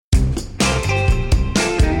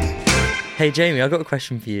Hey, Jamie, I've got a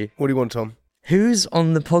question for you. What do you want, Tom? Who's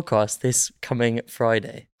on the podcast this coming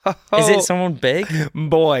Friday? Is it someone big?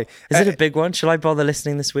 Boy. Is it a big one? Shall I bother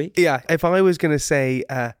listening this week? Yeah, if I was going to say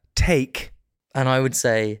take... And I would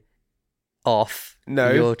say off No.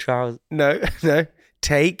 your trousers. No.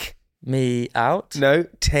 Take... Me out? No,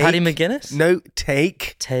 take... Paddy McGuinness? No,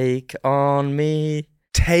 take... Take on me.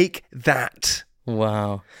 Take that.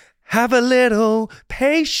 Wow. Have a little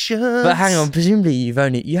patience. But hang on, presumably you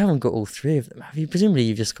haven't got all three of them, have you? Presumably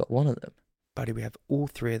you've just got one of them. Buddy, we have all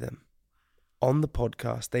three of them on the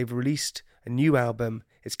podcast. They've released a new album.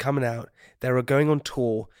 It's coming out. They're going on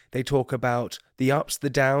tour. They talk about the ups, the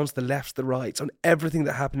downs, the lefts, the rights, on everything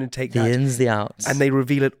that happened in Take That. The ins, the outs. And they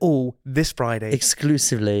reveal it all this Friday.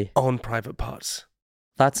 Exclusively. On Private Parts.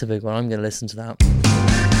 That's a big one. I'm going to listen to that.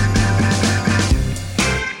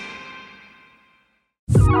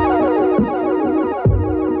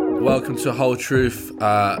 Welcome to Whole Truth,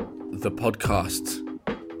 the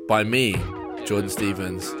podcast by me, Jordan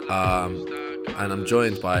Stevens, and I'm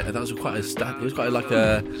joined by. That was quite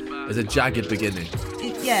it was a jagged beginning.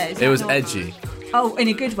 It was edgy. Oh, in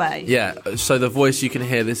a good way. Yeah. So the voice you can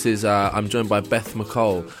hear. This is. I'm joined by Beth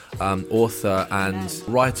McColl, author and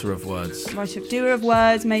writer of words. Doer of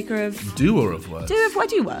words, maker of. Doer of words. I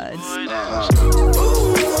do words.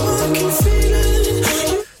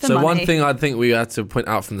 So one thing I think we had to point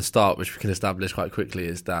out from the start, which we can establish quite quickly,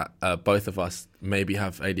 is that both of us maybe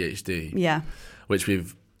have ADHD. Yeah. Which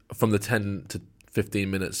we've, from the 10 to 15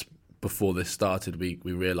 minutes before this started, we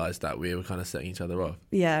realised that we were kind of setting each other off.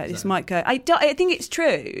 Yeah, this might go. I think it's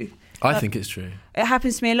true. I think it's true. It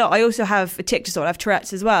happens to me a lot. I also have a tic disorder. I have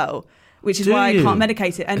Tourette's as well, which is why I can't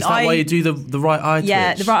medicate it. And is that why you do the right eye twitch?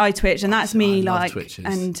 Yeah, the right eye twitch, and that's me. I love like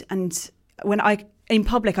twitches. and when I in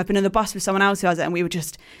public, I've been on the bus with someone else who has it, and we were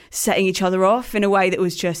just setting each other off in a way that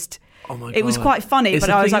was just. Oh my God. It was quite funny, It's but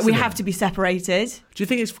a I was thing, like, we isn't have it? to be separated. Do you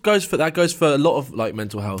think it goes for a lot of like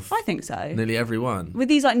mental health? I think so. Nearly everyone. With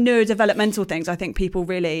these like neurodevelopmental things, I think people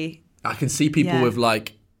really. I can see people Yeah. with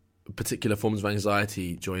like particular forms of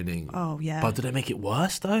anxiety joining. Oh yeah. But do they make it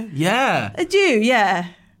worse though? Yeah. I do, yeah.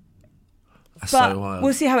 That's But so wild.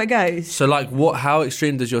 we'll see how it goes. So like, how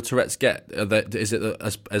extreme does your Tourette's get?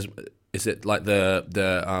 Is it like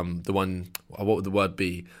the one? What would the word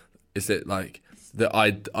be? Is it like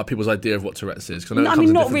people's idea of what Tourette's is? 'Cause I know it comes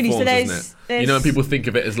in not different really. forms, So isn't it? You know, when people think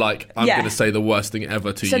of it as like, I'm Yeah. going to say the worst thing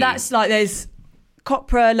ever to you. So that's like there's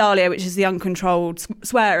coprolalia, which is the uncontrolled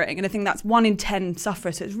swearing, and I think that's 1 in 10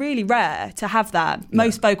 suffer. So it's really rare to have that.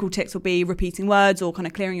 Most vocal tics will be repeating words or kind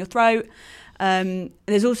of clearing your throat.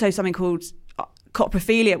 There's also something called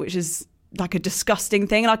coprophilia, which is like a disgusting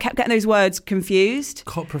thing, and I kept getting those words confused.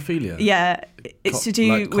 Coprophilia? Yeah, it's to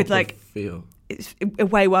do with like coprophil. it's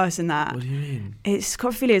way worse than that. What do you mean? It's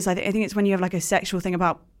coprophilia. I think it's when you have like a sexual thing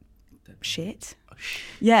about shit.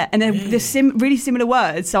 Yeah, and they're really similar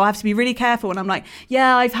words, so I have to be really careful. And I'm like,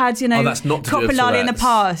 yeah, I've had that's not to do with coprolalia in the Tourette's.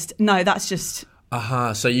 past. No, that's just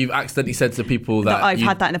So you've accidentally said to people that I've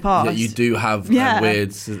had that in the past. That you do have Yeah.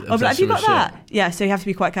 weird I'll be like, have you obsession got with that? shit. Yeah, so you have to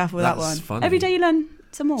be quite careful with that That's one. funny. Every day you learn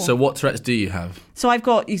some more. So what Tourette's do you have? So I've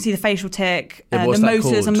got, you see the facial tic, Yeah, the what's that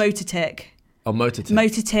there's a called? motor tic. Oh, motor tic.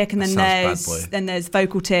 Motor tic, and That then sounds bad, boy. there's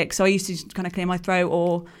vocal tic. So I used to kind of clear my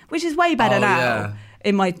throat, which is way better Oh, now. yeah.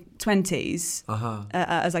 In my 20s,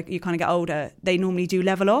 as like you kind of get older, they normally do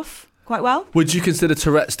level off quite well. Would you consider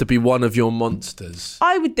Tourette's to be one of your monsters?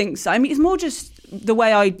 I would think so. I mean, it's more just the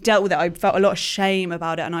way I dealt with it. I felt a lot of shame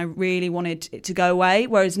about it, and I really wanted it to go away.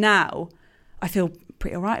 Whereas now, I feel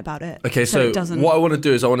pretty all right about it. Okay, so it doesn't... what I want to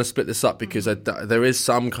do is I want to split this up because there is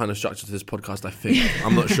some kind of structure to this podcast, I think.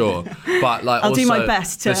 I'm not sure. But like, I'll also, do my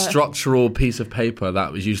best to... the structural piece of paper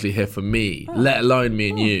that was usually here for me, let alone me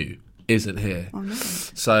and you, isn't here. Oh, no.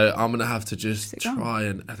 So I'm gonna have to just try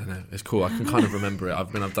and I don't know. It's cool. I can kind of remember it.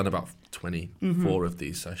 I've done about 24 of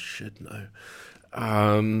these, so I should know.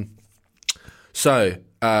 So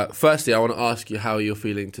firstly, I want to ask you how you're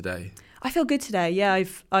feeling today. I feel good today. Yeah,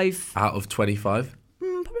 I've Out of 25,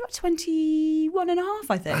 probably about 21 and a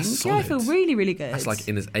half, I think. That's Yeah, I solid. feel really, really good. that's like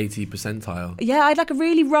in his 80 percentile. Yeah, I had like a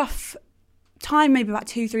really rough time maybe about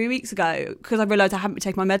 2-3 weeks ago because I realised I hadn't been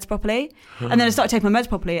taking my meds properly, and then I started taking my meds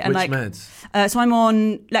properly. And Which like meds? So I'm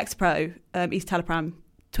on Lexapro, escitalopram,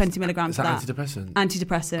 20 milligrams Is of that that. antidepressant?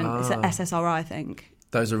 Antidepressant. It's an SSRI, I think.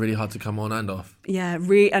 Those are really hard to come on and off. Yeah,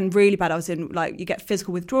 and really bad. I was in, like, you get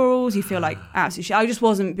physical withdrawals, you feel like absolutely shit. I just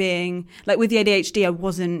wasn't being, like, with the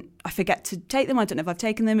ADHD, I forget to take them. I don't know if I've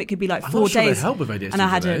taken them. It could be like 4 days. They help with ADHD, and I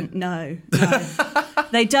hadn't. No.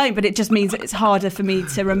 They don't, but it just means it's harder for me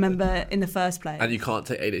to remember in the first place. And you can't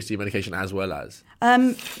take ADHD medication as well as?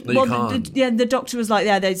 No, you can't. The doctor was like,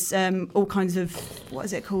 there's all kinds of, what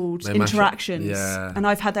is it called? Interactions. Yeah. And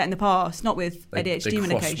I've had that in the past, not with ADHD they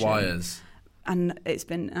medication. Cross wires. And it's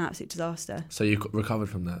been an absolute disaster. So you recovered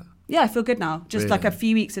from that? Yeah, I feel good now. Just really? like a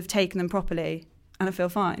few weeks of taking them properly, and I feel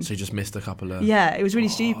fine. So you just missed a couple of... Yeah, it was really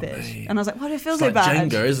stupid. Mate. And I was like, why do I feel it's so like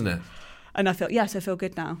bad? Jenga, isn't it? And I feel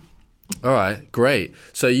good now. All right, great.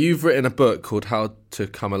 So you've written a book called How to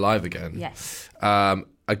Come Alive Again. Yes. A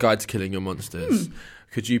Guide to Killing Your Monsters.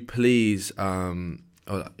 Could you please... I'll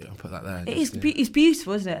put that there. It's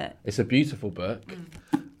beautiful, isn't it? It's a beautiful book.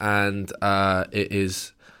 And it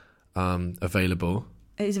is available.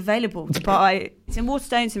 It is available to buy. It's in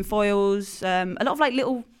Waterstones, in Foyles, a lot of like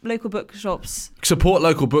little local bookshops. Support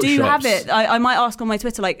local bookshops. Do you have it? I might ask on my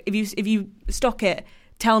Twitter, like, if you stock it,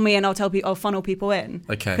 tell me, and I'll tell people. I'll funnel people in.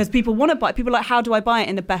 Okay. Because people want to buy. People are like, how do I buy it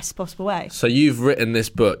in the best possible way? So you've written this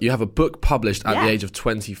book. You have a book published at the age of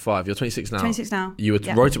 25. You're 26 now. 26 now. You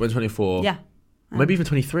wrote it when 24. Yeah. Maybe even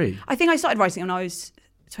 23. I think I started writing when I was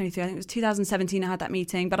 23. I think it was 2017 I had that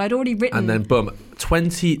meeting, but I'd already written. And then boom,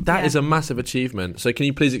 20. That is a massive achievement. So can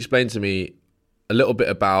you please explain to me a little bit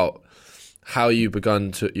about how you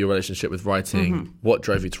begun your relationship with writing, what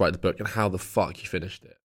drove you to write the book, and how the fuck you finished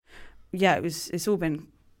it? Yeah, it's all been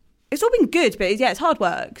good, but it's hard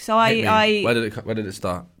work. So where did it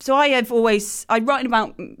start? So I've written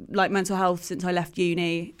about like mental health since I left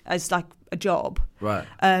uni as like a job. Right.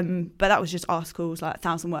 But that was just articles, like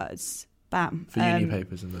 1,000 words. Bam. For uni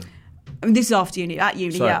papers and then. I mean, this is after uni. At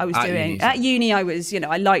uni, I was doing. At uni, I was,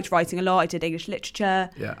 I liked writing a lot. I did English literature.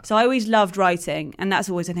 Yeah. So I always loved writing, and that's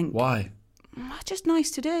always, I think. Why? It's just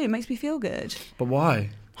nice to do. It makes me feel good. But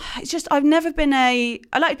why? It's just, I've never been I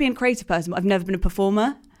like being a creative person, but I've never been a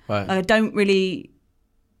performer. Right. I don't really,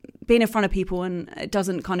 being in front of people, and it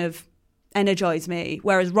doesn't kind of energise me.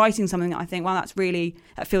 Whereas writing something that I think, wow,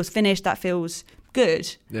 that feels finished, that feels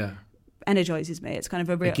good. Yeah. Energises me. It's kind of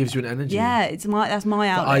a real... It gives you an energy. Yeah, that's my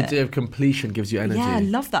outlet. The idea of completion gives you energy. Yeah, I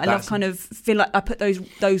love that. I love kind of feel like I put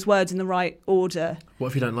those words in the right order. What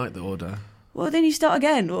if you don't like the order? Well, then you start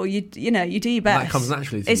again, or you do your best. And that comes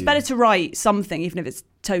naturally to It's you. better to write something, even if it's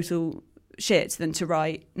total shit, than to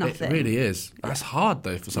write nothing. It really is. That's hard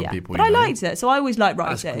though for some people. But I liked it, so I always liked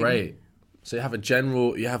writing. That's great. So you have a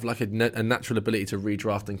natural ability to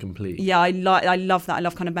redraft and complete. Yeah, I love that. I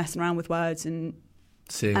love kind of messing around with words and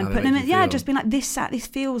seeing and how putting them in. Yeah, just being like, this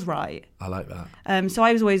feels right. I like that. So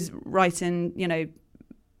I was always writing,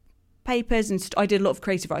 papers, and I did a lot of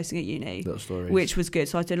creative writing at uni, little stories, which was good.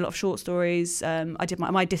 So I did a lot of short stories. I did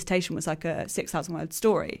my dissertation was like a 6,000 word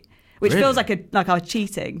story, which feels like I was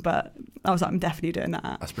cheating, but I was like, I'm definitely doing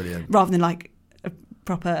that. That's brilliant. Rather than like a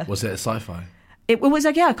proper. Was it a sci-fi? It was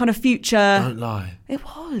like, kind of future. Don't lie. It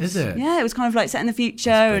was. Is it? Yeah, it was kind of like set in the future,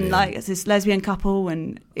 and like it's this lesbian couple,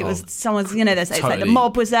 and it was someone's, there's totally. It's like the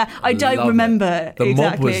mob was there. I don't remember the exactly.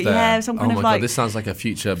 mob was there. Yeah, some kind of like. God, this sounds like a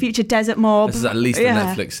future desert mob. This is at least a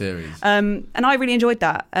Netflix series. And I really enjoyed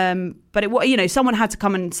that. But someone had to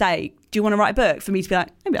come and say, "Do you want to write a book?" For me to be like,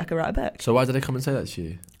 maybe I could write a book. So why did they come and say that to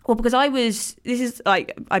you? Well, because I've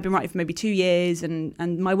been writing for maybe 2 years,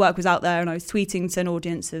 and my work was out there, and I was tweeting to an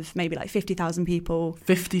audience of maybe like 50,000 people.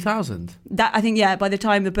 50,000? That, I think, by the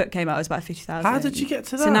time the book came out, it was about 50,000. How did you get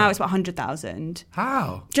to that? So now it's about 100,000.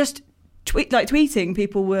 How? Just tweeting,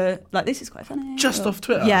 people were like, this is quite funny. Just off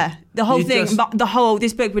Twitter? Yeah. The whole thing,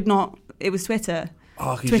 this book would not, it was Twitter.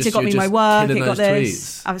 Oh, Twitter got me my work, it got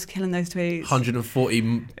this. Tweets. I was killing those tweets.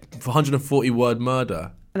 140 word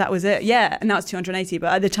murder. That was it, yeah. And now it's 280.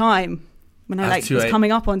 But at the time, when I was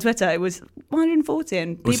coming up on Twitter, it was 140.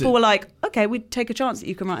 And people were like, okay, we'd take a chance that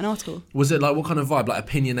you can write an article. Was it like, what kind of vibe? Like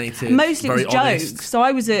opinionated? Mostly it was honest? jokes. So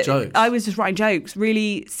I was just writing jokes,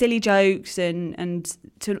 really silly jokes. And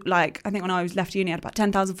to like, I think when I was left uni, I had about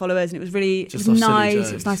 10,000 followers. And it was really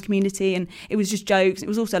nice. It was a nice community. And it was just jokes. It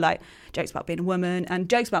was also like jokes about being a woman and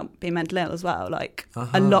jokes about being mentally ill as well. Like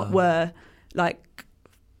a lot were like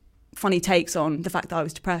funny takes on the fact that I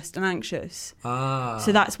was depressed and anxious. So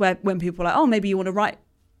that's when people were like, oh, maybe you want to write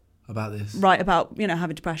about this, write about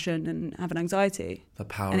having depression and having anxiety. The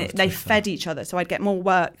power. And they fed each other, so I'd get more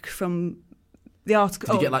work from the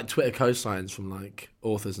article. Did you get like Twitter co-signs from like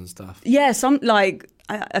authors and stuff? Yeah, some like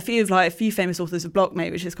a few famous authors have blocked me,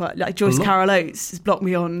 which is quite like Joyce Carol Oates has blocked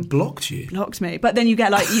me on. Blocked you? Blocked me, but then you get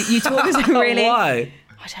like you talk as really. Why?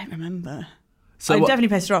 I don't remember. So I've definitely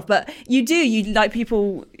pissed her off, but you like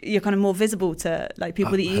people. You're kind of more visible to like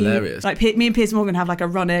people that you hilarious. like. Me and Piers Morgan have like a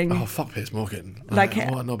running. Oh fuck, Piers Morgan! Like what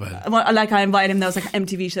a knobhead. Like I invited him. There was like an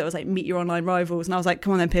MTV show that was like Meet Your Online Rivals, and I was like,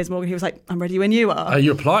 "Come on then, Piers Morgan." He was like, "I'm ready when you are."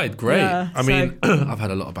 You replied, great. Yeah, I mean, I've had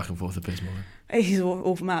a lot of back and forth with Piers Morgan. He's an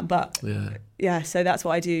awful man, but yeah. So that's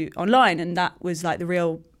what I do online, and that was like the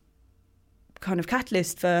real kind of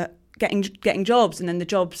catalyst for getting jobs, and then the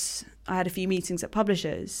jobs. I had a few meetings at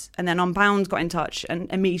publishers, and then Unbound got in touch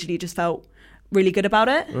and immediately just felt really good about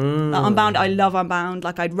it. Like Unbound, I love Unbound.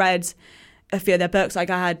 Like I'd read a few of their books. Like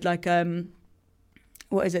I had like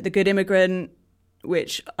what is it, The Good Immigrant,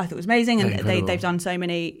 which I thought was amazing, and they've done so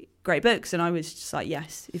many great books, and I was just like,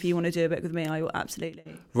 yes, if you want to do a book with me, I will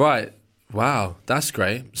absolutely. Right. Wow, that's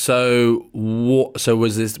great. So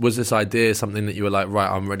was this idea something that you were like, right,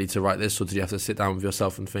 I'm ready to write this, or did you have to sit down with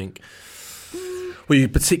yourself and think? Were you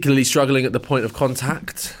particularly struggling at the point of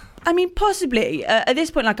contact? I mean, possibly. At this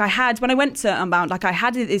point, like when I went to Unbound, like I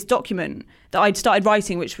had this document that I'd started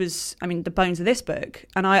writing, which was, I mean, the bones of this book.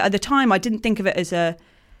 And at the time, I didn't think of it as a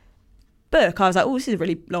book. I was like, oh, this is a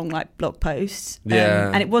really long, like, blog post. Yeah.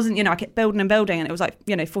 And it wasn't, I kept building and building, and it was like,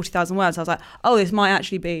 40,000 words. I was like, oh, this might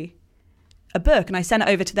actually be a book. And I sent it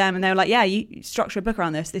over to them, and they were like, yeah, you structure a book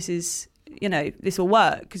around this. This is, this will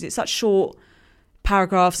work, because it's such short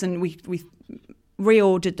paragraphs, and we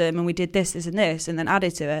reordered them, and we did this and this, and then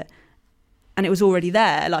added to it, and it was already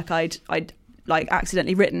there. Like I'd like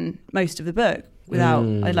accidentally written most of the book without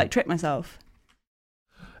I'd like tricked myself.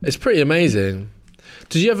 It's pretty amazing.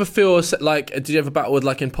 Did you ever feel like? Did you ever battle with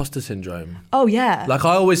like imposter syndrome? Oh yeah. Like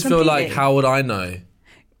I always Completely. feel like, how would I know?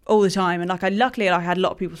 All the time, and like luckily I had a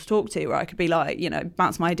lot of people to talk to where I could be like,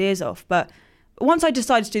 bounce my ideas off. But once I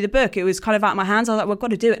decided to do the book, it was kind of out of my hands. I was like, well, I've got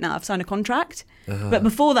to do it now. I've signed a contract. But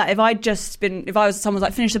before that, if someone's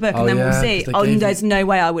like, finish the book and then we'll see. There's no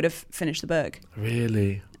way I would have finished the book.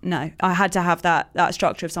 Really? No, I had to have that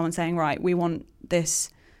structure of someone saying, right, we want this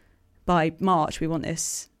by March. We want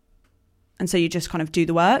this, and so you just kind of do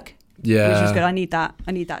the work. Yeah, which was good. I need that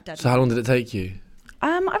deadline. So how long did it take you?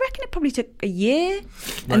 I reckon it probably took a year,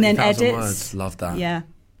 and then edits. Words. Love that. Yeah,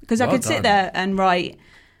 because I could sit there and write.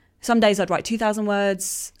 Some days I'd write 2,000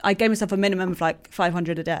 words. I gave myself a minimum of like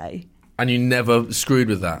 500 a day. And you never screwed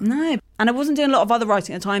with that? No. And I wasn't doing a lot of other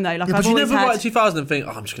writing at the time though. Like, but you never write 2,000 and think,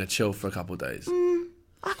 I'm just going to chill for a couple of days.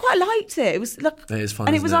 I quite liked it. It was like, it is fun,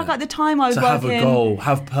 and it was like at the time I was working. To have a goal,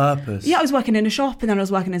 have purpose. Yeah, I was working in a shop, and then I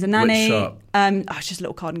was working as a nanny. Which shop? It's just a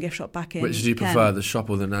little card and gift shop back in. Which do you prefer, the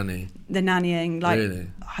shop or the nanny? The nannying. Like,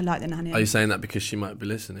 really? I like the nannying. Are you saying that because she might be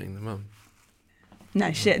listening, the mum? No,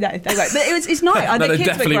 shit, no, they won't. But it's nice. No, the they kids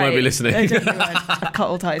definitely were great. won't be listening. They definitely won't. I've cut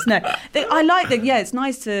all ties. No, I like that. Yeah, it's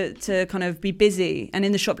nice to kind of be busy. And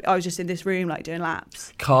in the shop, I was just in this room, like, doing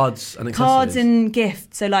laps. Cards and accessories. Cards and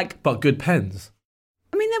gifts. So, like... But good pens.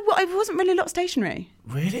 I mean, it wasn't really a lot of stationery.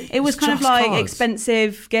 Really? It was kind of like cards.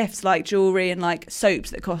 expensive gifts, like jewellery and like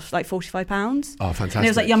soaps that cost like £45. Oh, fantastic. And it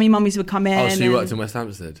was like yummy mummies would come in. Oh, so you worked in West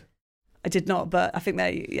Hampstead? I did not, but I think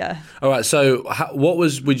yeah. All right, so what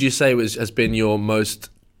would you say has been your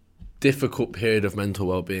most difficult period of mental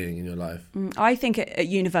well-being in your life? I think at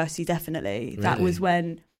university, definitely. Really? That was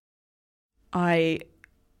when I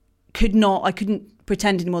couldn't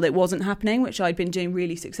pretend anymore that it wasn't happening, which I'd been doing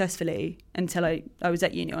really successfully until I was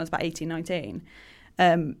at uni. I was about 18, 19.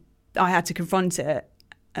 I had to confront it.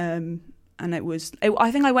 And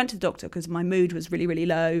I think I went to the doctor because my mood was really, really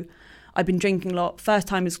low. I'd been drinking a lot. First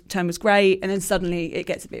term was great, and then suddenly it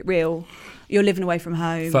gets a bit real. You're living away from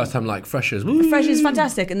home. First time like freshers. Freshers is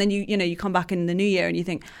fantastic, and then you come back in the new year and you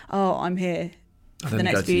think, oh, I'm here for the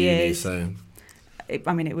next few years.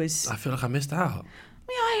 It was. I feel like I missed out.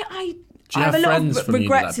 I Do you have a lot friends of from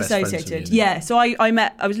regrets uni, like best friends from associated. uni? Yeah, so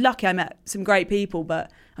I was lucky. I met some great people,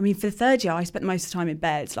 but I mean, for the third year, I spent most of the time in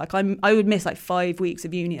bed. Like I would miss like 5 weeks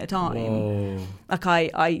of uni at a time. Whoa. Like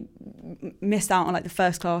I missed out on like the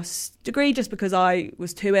first class degree just because I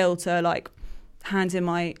was too ill to like hand in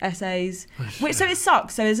my essays. So it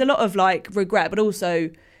sucks. So there's a lot of like regret, but also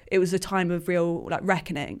it was a time of real like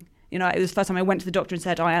reckoning. It was the first time I went to the doctor and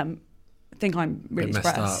said I think I'm really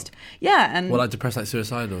depressed. Yeah, and like depressed, like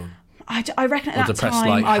suicidal. I reckon at that depressed, time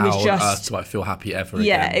like I was how just on earth do I feel happy ever again?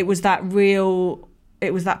 Yeah, it was that real.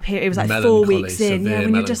 It was that period. It was like Melancholy, 4 weeks in. Yeah,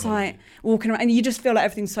 when you're just melancholy. like walking around and you just feel like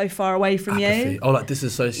everything's so far away from Apathy. you. Oh, like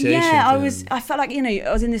disassociation. Yeah, thing. I felt like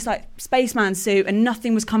I was in this like spaceman suit and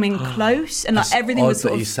nothing was coming close, and like everything was sort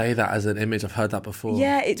that of. You say that as an image. I've heard that before.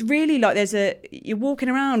 Yeah, it's really like you're walking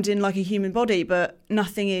around in like a human body, but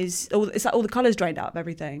nothing is. It's like all the colours drained out of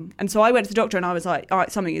everything. And so I went to the doctor and I was like, all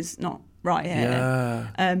right, something is not right here.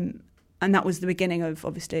 Yeah. And that was the beginning of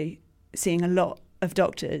obviously seeing a lot of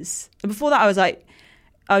doctors. And before that,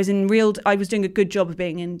 I was doing a good job of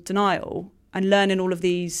being in denial and learning all of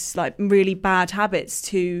these like really bad habits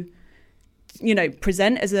to,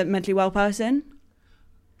 present as a mentally well person,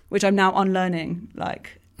 which I'm now unlearning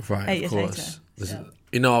like 8 years later.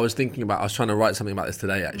 I was trying to write something about this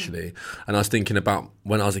today actually, and I was thinking about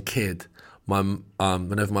when I was a kid,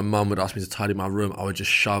 whenever my mum would ask me to tidy my room, I would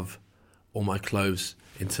just shove all my clothes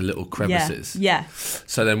into little crevices. Yeah.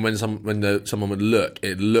 So then when someone would look,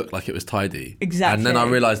 it looked like it was tidy. Exactly. And then I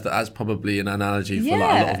realised that that's probably an analogy for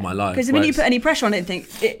like a lot of my life. Because when you put any pressure on it,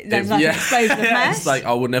 there's like an explosion of mess. It's like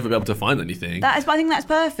I would never be able to find anything. I think that's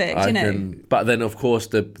perfect, But then of course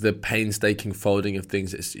the painstaking folding of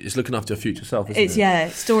things, it's looking after your future self, isn't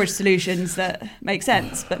it? Storage solutions that make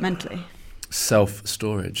sense, but mentally.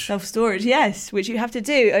 Self-storage, yes, which you have to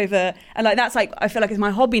do over, and like that's like I feel like it's my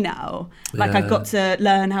hobby now. Like I've got to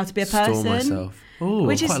learn how to be a person. Store myself. Ooh,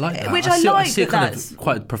 which is quite like that. Which I like. I see that's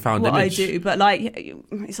quite a profound what image. I do, but like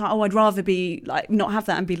it's like I'd rather be like not have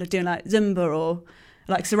that and be like doing like Zumba or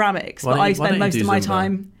like ceramics. But I spend most of my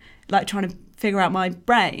time like trying to figure out my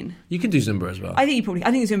brain. You can do Zumba as well. I think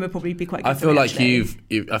Zumba would probably be quite good. I feel like I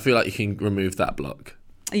feel like you can remove that block.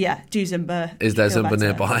 Yeah, do Zumba. Is there Zumba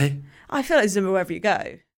nearby? I feel like Zumba wherever you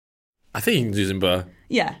go. I think you can do Zumba.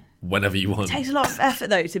 Yeah. Whenever you want. It takes a lot of effort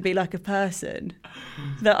though to be like a person.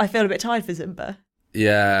 That I feel a bit tired for Zumba.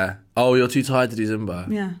 Yeah. Oh, you're too tired to do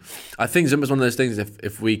Zumba. Yeah. I think Zumba's one of those things.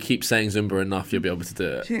 If we keep saying Zumba enough, you'll be able to do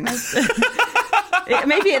it. Do you think that's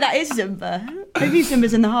maybe that is Zumba. Maybe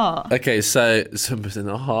Zumba's in the heart. Okay, so Zumba's in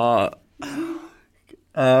the heart.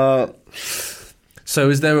 So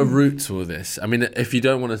is there a root to all this? I mean, if you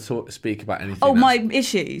don't want to speak about anything... Oh, my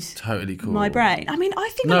issues? Totally cool. My brain. I mean, I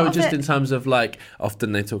think No, just in terms of like,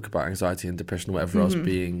 often they talk about anxiety and depression or whatever else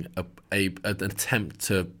being an attempt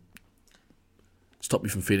to stop you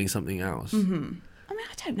from feeling something else. Mm-hmm. I mean,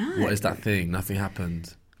 I don't know. What is that thing? Nothing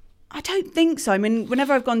happened. I don't think so. I mean,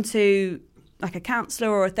 whenever I've gone to like a counsellor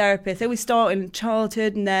or a therapist, they always start in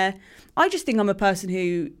childhood and I just think I'm a person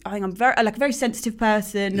I'm a very sensitive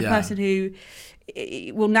person, a person who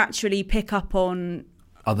will naturally pick up on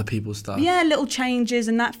other people's stuff. Yeah, little changes,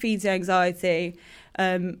 and that feeds the anxiety.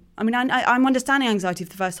 I mean, I'm understanding anxiety for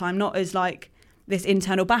the first time, not as like this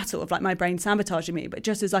internal battle of like my brain sabotaging me, but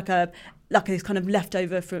just as like this kind of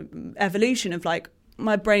leftover from evolution of like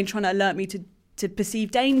my brain trying to alert me to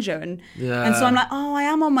perceive danger, and so I'm like, oh, I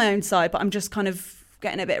am on my own side, but I'm just kind of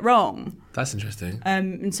getting it a bit wrong. That's interesting.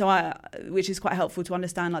 And so which is quite helpful to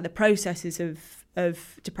understand like the processes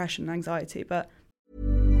of depression and anxiety, but.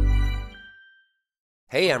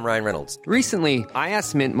 Hey, I'm Ryan Reynolds. Recently, I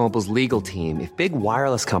asked Mint Mobile's legal team if big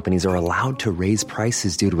wireless companies are allowed to raise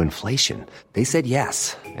prices due to inflation. They said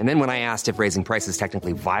yes. And then when I asked if raising prices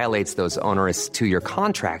technically violates those onerous 2-year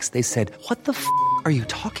contracts, they said, "What the f*** are you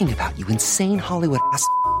talking about, you insane Hollywood ass?"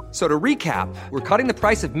 So to recap, we're cutting the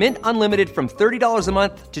price of Mint Unlimited from $30 a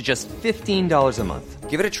month to just $15 a month.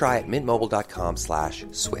 Give it a try at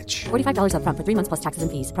mintmobile.com/switch. $45 up front for 3 months plus taxes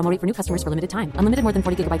and fees. Promo rate for new customers for limited time. Unlimited more than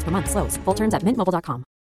 40 gigabytes per month. Slows full terms at mintmobile.com.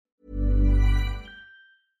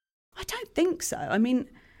 I don't think so. I mean,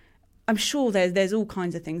 I'm sure there's all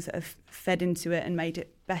kinds of things that have fed into it and made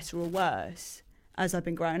it better or worse as I've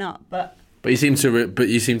been growing up, But you seem to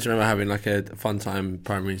remember having like a fun time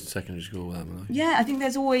primary, secondary school. Yeah, I think I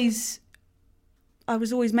was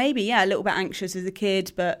always maybe a little bit anxious as a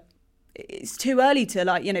kid, but it's too early to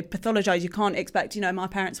like pathologize. You can't expect. My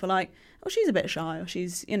parents were like, "Oh, she's a bit shy," or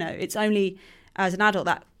she's it's only as an adult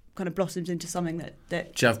that kind of blossoms into something that. Do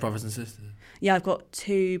you have brothers and sisters? Yeah, I've got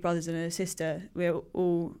 2 brothers and a sister.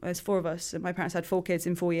 There's 4 of us. And my parents had 4 kids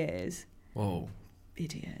in 4 years. Whoa.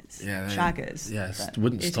 Idiots. Yeah, shaggers. Yes,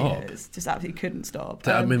 wouldn't stop. Just absolutely couldn't stop.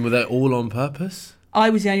 I mean, were they all on purpose? I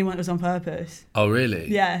was the only one that was on purpose. Oh, really?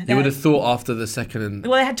 Yeah. You would have thought after the second and...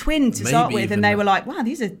 Well, they had twins to start with, and they were like, wow,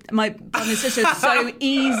 these are... My brother and sister are so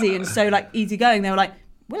easy and so, like, easygoing. They were like,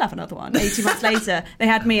 we'll have another one. 18 months later, they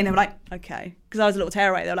had me, and they were like, okay. Because I was a little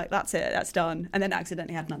tearaway. They were like, that's it, that's done. And then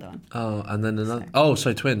accidentally had another one. Oh, and then another...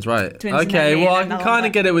 So twins, right. Twins. Okay, well, I can kind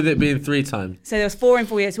of get it with it being 3 times. So there was 4 in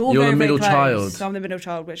 4 years. So all You're very, the middle very close. child. So I'm the middle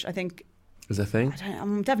child, which I think... Is a thing?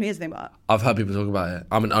 I'm definitely is a thing, but... I've heard people talk about it.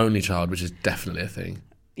 I'm an only child, which is definitely a thing.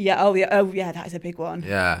 Yeah, oh yeah, that is a big one.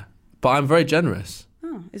 Yeah. But I'm very generous.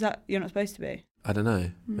 Oh, is that... You're not supposed to be? I don't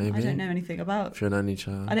know. Maybe. I don't know anything about... If you're an only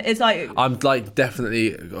child. And it's like... I'm like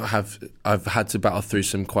definitely I've had to battle through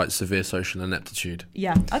some quite severe social ineptitude.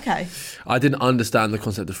 Yeah, okay. I didn't understand the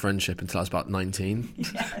concept of friendship until I was about 19.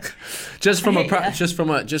 Yeah. just from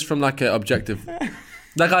like an objective...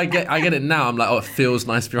 Like I get it now. I'm like, oh, it feels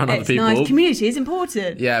nice to be around other people. Nice. Community is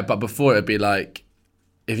important. Yeah, but before it'd be like,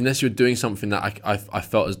 unless you're doing something that I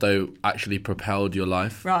felt as though actually propelled your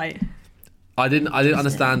life. Right. I didn't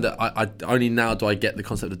understand that. I only now do I get the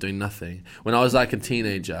concept of doing nothing. When I was like a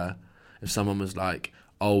teenager, if someone was like,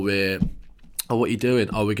 what are you doing?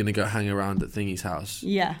 Oh, we're gonna go hang around at Thingy's house.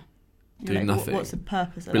 Yeah. Do nothing. What's the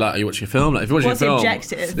purpose of Be like, are you watching a film? Like, if you're watching what's a film, the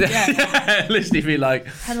objective? Yeah. literally be like,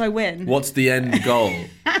 how do I win? What's the end goal?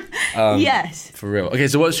 Yes. For real. Okay,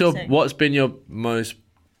 so what's been your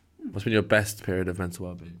best period of mental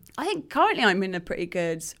well-being? I think currently I'm in a pretty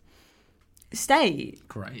good state.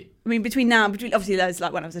 Great. I mean, between obviously there's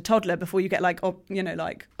like when I was a toddler before you get like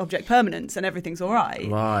like object permanence and everything's all right.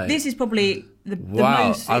 Right. This is probably the Wow,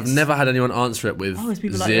 most. I've never had anyone answer it with there's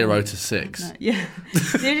people 0 to 6. No, yeah.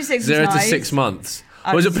 0 to 6. 0 to nice. 6 months.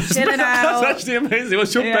 I What's was your best chilling out. That's actually amazing.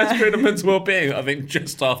 What's your best period of mental well-being? I think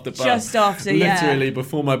just after birth. Just after, yeah. Literally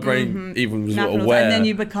before my brain even was Napping all aware. and then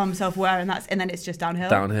you become self-aware, and then it's just downhill.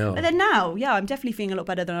 But then now, I'm definitely feeling a lot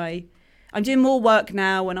better than I'm doing more work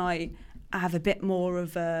now, and I have a bit more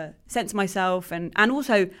of a sense of myself, and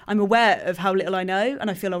also I'm aware of how little I know, and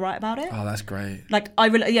I feel all right about it. Oh, that's great. Like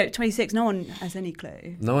 26, no one has any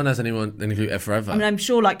clue. No one has any clue forever. I mean, I'm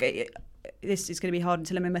sure this is going to be hard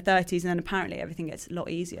until I'm in my 30s, and then apparently everything gets a lot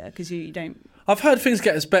easier because you don't. I've heard things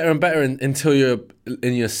get better and better until you're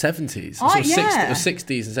in your 70s, or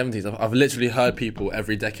 60s and 70s. I've literally heard people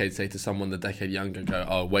every decade say to someone the decade younger, go,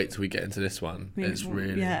 "Oh, wait till we get into this one." It's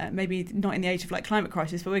really maybe not in the age of like climate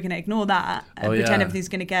crisis, but we're going to ignore that and pretend everything's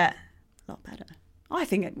going to get a lot better. I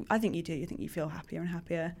think you do. You think you feel happier and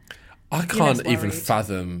happier. I can't even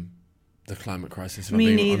fathom the climate crisis. If Me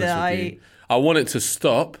I'm being neither. honest with you. I want it to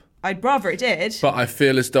stop. I'd rather it did. But I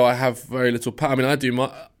feel as though I have very little power. I mean, I do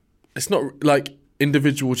my... It's not like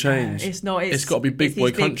individual change. It's not. It's got to be big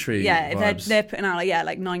boy country. Yeah, vibes. they're putting out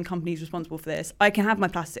like 9 companies responsible for this. I can have my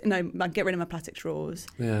plastic... No, I get rid of my plastic straws.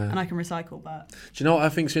 Yeah. And I can recycle, but... Do you know what I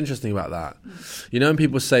think's interesting about that? You know when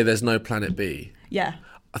people say there's no planet B? Yeah.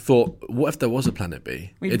 I thought, what if there was a planet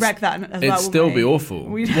B? We'd wreck that as well, It'd still be awful.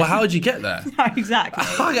 We'd... Well, how would you get there? Exactly.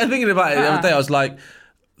 I got thinking about it the other day. I was like...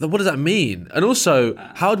 What does that mean? And also,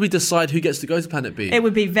 how do we decide who gets to go to Planet B? It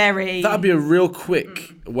would be very... That would be a real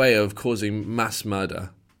quick way of causing mass murder.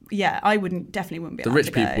 Yeah, I definitely wouldn't be. The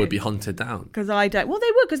rich people would be hunted down. Because I don't. Well, they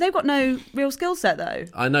would, because they've got no real skill set, though.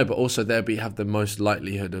 I know, but also they'd have the most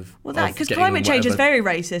likelihood of. Well, that because climate change is very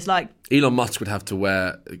racist. Like Elon Musk would have to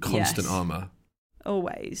wear constant armor.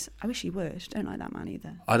 Always. I wish he would. Don't like that man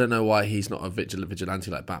either. I don't know why he's not a vigilante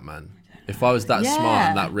like Batman. If I was that smart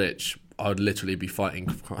and that rich, I would literally be fighting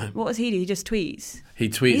crime. What does he do? He just tweets. He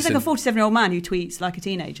tweets. He's like a 47-year-old man who tweets like a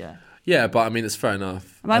teenager. Yeah, but I mean, it's fair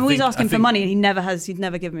enough. I'm always asking for money, and he'd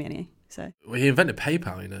never given me any. So. Well, he invented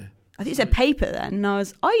PayPal, you know. I think you said paper then. And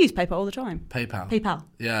I use PayPal all the time. PayPal.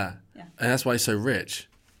 Yeah. And that's why he's so rich.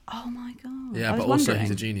 Oh my God. Yeah, but also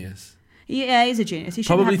he's a genius. Yeah, he's a genius. He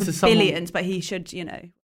shouldn't have billions, but he should,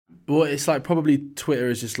 Well, it's like probably Twitter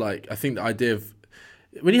is just like, I think the idea of,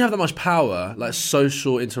 when you have that much power, like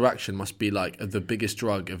social interaction must be like the biggest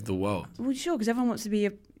drug of the world. Well, sure, because everyone wants to be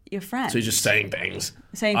your friend. So you're just saying things.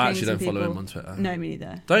 I actually don't follow him on Twitter. No, me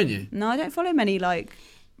neither. Don't you? No, I don't follow many like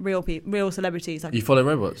real celebrities. Like, you follow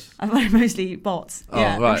robots? I follow mostly bots. Oh,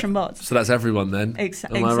 right. Russian bots. So that's everyone then.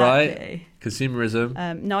 Exactly. Am I right?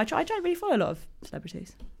 Consumerism. No, I don't really follow a lot of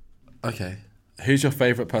celebrities. Okay. Who's your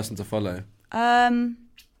favourite person to follow? I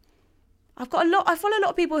follow a lot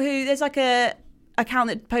of people who there's like a account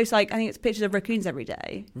that posts like I think it's pictures of raccoons every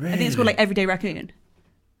day. Really? I think it's called like Everyday Raccoon.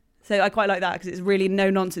 So I quite like that because it's really no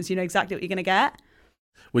nonsense. You know exactly what you're going to get.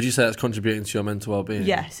 Would you say that's contributing to your mental well-being?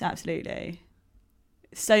 Yes, absolutely.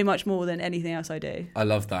 So much more than anything else I do. I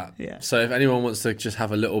love that. Yeah. So if anyone wants to just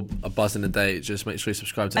have a buzz in a day, just make sure you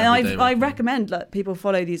subscribe to Everyday And I recommend that people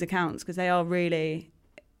follow these accounts because they are really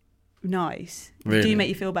nice. Really? They do make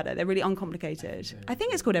you feel better. They're really uncomplicated. I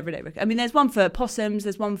think it's called Everyday Raccoon. I mean, there's one for possums.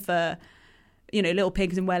 There's one for little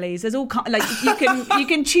pigs and wellies. There's all like you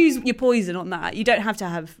can choose your poison on that. You don't have to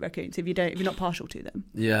have raccoons if you're not partial to them.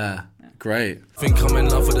 Yeah. Great. Think I'm in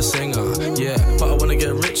love with a singer, yeah, but I want to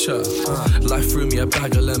get richer. Life threw me a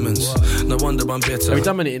bag of lemons. No wonder I'm bitter. Have you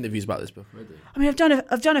done many interviews about this book already? I mean, I've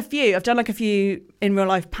done a few. I've done like a few in real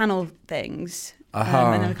life panel things,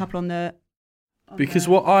 and then a couple on the. Because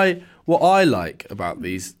what I like about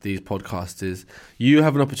these podcasts is you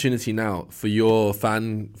have an opportunity now for your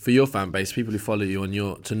fan base, people who follow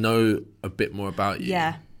you to know a bit more about you.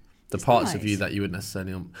 Yeah. The parts of you that you wouldn't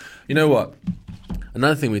necessarily. You know what?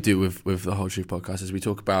 Another thing we do with the Whole Truth podcast is we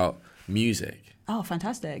talk about music. Oh,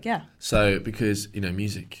 fantastic! Yeah. So because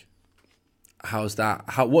music, how's that?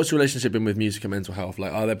 What's your relationship been with music and mental health?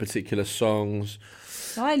 Like, are there particular songs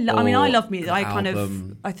So I love music.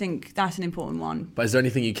 album. I think that's an important one. But is there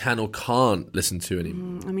anything you can or can't listen to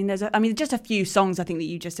anymore? There's just a few songs I think that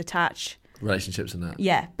you just attach. Relationships and that.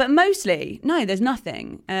 Yeah, but mostly, no, there's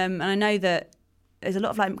nothing. And I know that there's a lot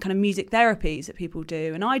of like kind of music therapies that people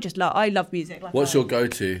do, and I love music. What's your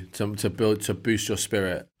go-to to boost your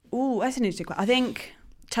spirit? Oh, that's an interesting question. I think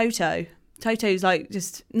Toto. Toto's like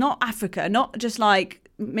just not Africa, not just like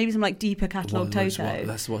maybe some like deeper catalogue Toto.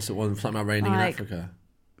 What's the one talking about raining in Africa?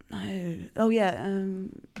 No. Oh yeah,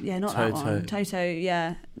 not Toto. that one. Toto,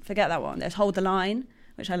 yeah. Forget that one. There's Hold the Line,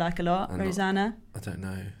 which I like a lot. Rosanna. I don't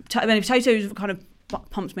know. Toto kind of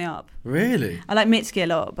pumps me up. Really? I like Mitski a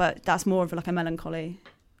lot, but that's more of like a melancholy.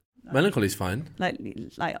 Melancholy's fine. Like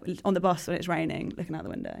on the bus when it's raining, looking out the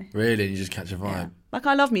window. Really? And you just catch a vibe? Yeah. Like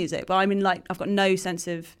I love music, but I mean like I've got no sense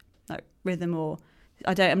of like rhythm or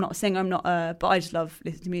I'm not a singer, but I just love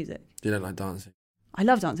listening to music. You don't like dancing? I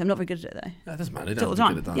love dancing. I'm not very good at it though. Yeah, it doesn't matter. You don't have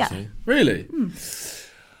to be good at dancing. Yeah. Really?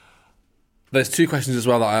 There's two questions as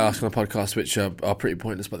well that I ask on a podcast which are pretty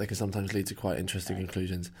pointless, but they can sometimes lead to quite interesting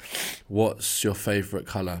conclusions. What's your favourite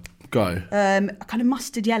colour? Go. Kind of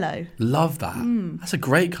mustard yellow. Love that. That's a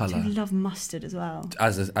great colour. I love mustard as well.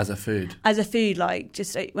 As a food? As a food, like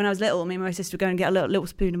just when I was little, me and my sister would go and get a little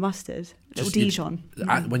spoon of mustard. Little Dijon.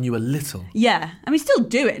 When you were little? Yeah. I mean, still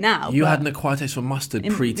do it now. You had an acquired taste for mustard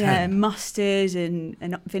pre-10? Yeah, mustard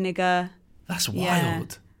and vinegar. That's wild.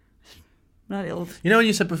 Yeah. You know when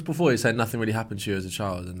you said before, you said nothing really happened to you as a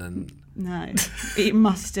child, and then no, eating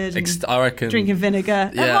mustard and I reckon drinking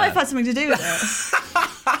vinegar. Yeah. That might have had something to do with it.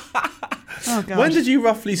 Oh God. When did you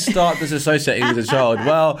roughly start disassociating with a child?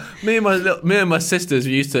 Well, me and my sisters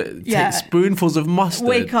we used to take spoonfuls of mustard.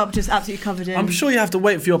 Wake up just absolutely covered in. I'm sure you have to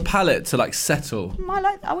wait for your palate to like settle. We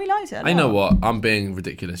liked it. I know what I'm being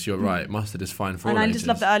ridiculous. You're right. Mustard is fine for all ages. And I just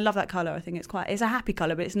love that. I love that colour. I think it's a happy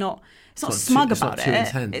colour, but it's not smug about it.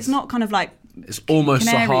 Intense. It's not kind of like it's almost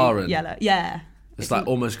Saharan yellow. Yeah. It's like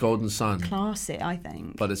almost golden sun. Classy, I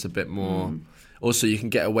think. But it's a bit more. Also, you can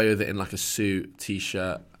get away with it in like a suit,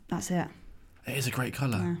 t-shirt. That's it. It is a great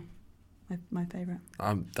colour. Yeah. My favourite.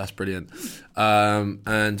 That's brilliant.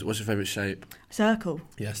 And what's your favourite shape? Circle.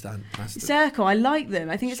 Yes, Dan. Circle. I like them.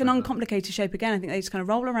 I think it's an uncomplicated shape. Again, I think they just kind of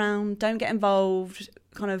roll around, don't get involved.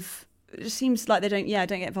 Kind of. It just seems like they don't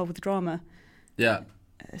get involved with the drama. Yeah.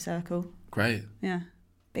 A circle. Great. Yeah.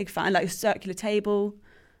 Big fan. Like a circular table.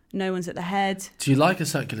 No one's at the head. Do you like a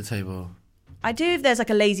circular table? I do if there's like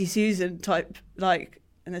a Lazy Susan type, like,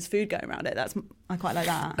 and there's food going around it. I quite like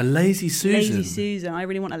that. A Lazy Susan? Lazy Susan. I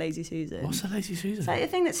really want a Lazy Susan. What's a Lazy Susan? It's like a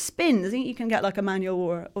thing that spins. I think you can get like a manual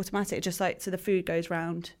or automatic, just like so the food goes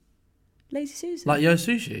round. Lazy Susan. Like Yo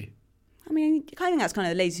Sushi? I mean, I think that's kind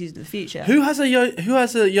of the Lazy Susan of the future. Who has a Yo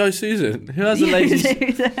Susan? Who has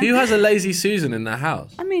a Lazy Susan in their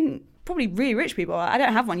house? I mean, probably really rich people. I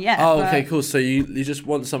don't have one yet. Oh, okay, cool. So you just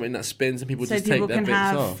want something that spins and people just take their bits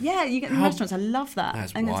off. Yeah, you get in restaurants. I love that.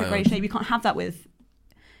 That's I think that's a great shape. You can't have that with.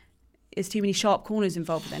 There's too many sharp corners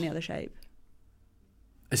involved with any other shape.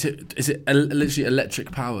 Is it literally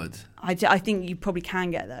electric powered? I think you probably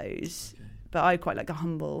can get those, but I quite like a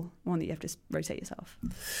humble one that you have to rotate yourself.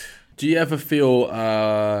 Do you ever feel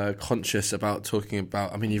conscious about talking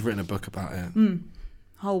about? I mean, you've written a book about it.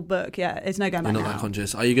 Whole book, yeah. It's no going back. You're not that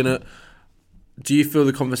conscious. Are you gonna? Do you feel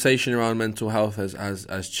the conversation around mental health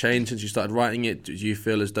has changed since you started writing it? Do you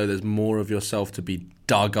feel as though there's more of yourself to be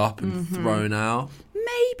dug up and thrown out?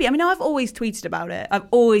 Maybe. I mean, I've always tweeted about it. I've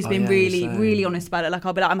always been really honest about it. Like,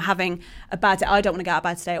 I'll be like, I'm having a bad day. I don't want to get out of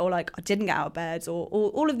bed today. Or like, I didn't get out of bed. Or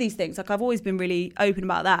all of these things. Like, I've always been really open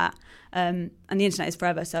about that. And the internet is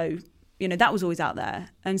forever. So, that was always out there.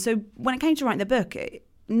 And so when it came to writing the book,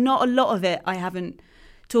 not a lot of it I haven't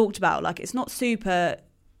talked about. Like, it's not super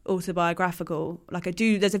autobiographical. Like,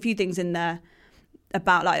 there's a few things in there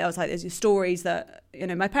about, like, I was like, there's stories that,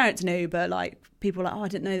 my parents knew, but like, people are like, I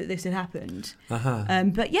didn't know that this had happened.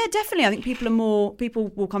 But yeah, definitely, I think people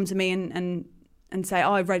will come to me and say,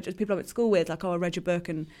 I've read, people I went to school with, like, I read your book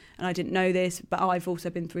and I didn't know this, but I've also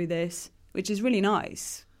been through this, which is really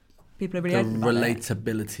nice. People are really open about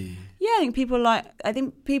relatability. Yeah, I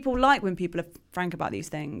think people like when people are frank about these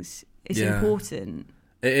things. It's important.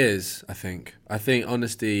 It is, I think. I think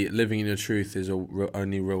honesty, living in your truth is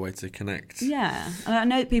only real way to connect. Yeah, and I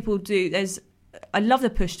know that people do. I love the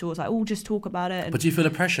push towards like, just talk about it. But do you feel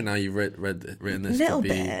the pressure now you've written this? A little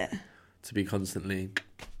bit. To be constantly.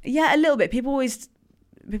 Yeah, a little bit. People are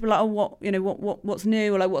like, what's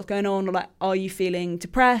new, or like what's going on, or like, are you feeling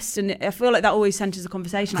depressed? And I feel like that always centres the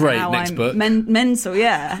conversation. Great, how next I'm book. Mental,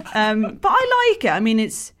 yeah. But I like it. I mean,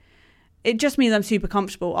 it just means I'm super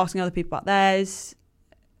comfortable asking other people about theirs.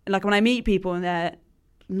 Like when I meet people and they're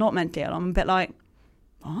not mentally ill, I'm a bit like,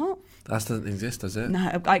 what? That doesn't exist, does it?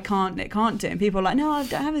 No, I can't. It can't do. And people are like, no, I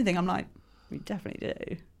don't have anything. I'm like, we definitely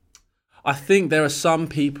do. I think there are some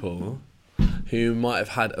people who might have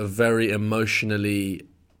had a very emotionally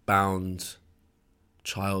bound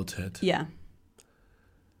childhood. Yeah.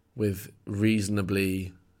 With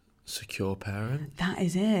reasonably secure parents. That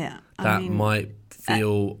is it. That might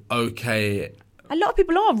feel okay. A lot of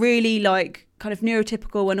people are really like kind of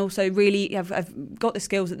neurotypical and also really have got the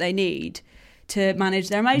skills that they need to manage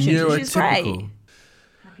their emotions, which is great.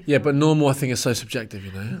 Yeah, but normal, I think, is so subjective,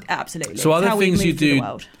 you know? Absolutely. So are there things you do,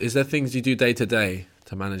 the is there things you do day to day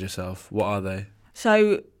to manage yourself? What are they?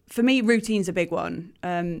 So for me, routine's a big one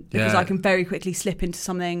because I can very quickly slip into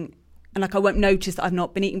something and like I won't notice that I've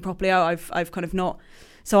not been eating properly. I've kind of not.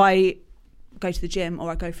 So I go to the gym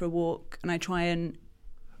or I go for a walk and I try and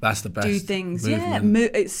that's the best. Do things.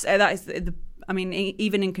 Movement. Yeah, that is the. I mean,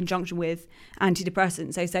 even in conjunction with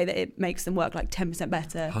antidepressants, they say that it makes them work like 10%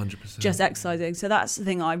 better. 100%. Just exercising. So that's the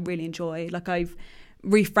thing I really enjoy. Like I've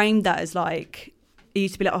reframed that as like, it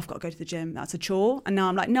used to be like, oh, I've got to go to the gym. That's a chore. And now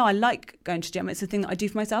I'm like, no, I like going to the gym. It's the thing that I do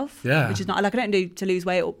for myself. Yeah. Which is not like I don't do to lose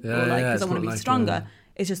weight or like because I want to be like stronger.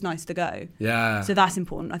 It's just nice to go. Yeah. So that's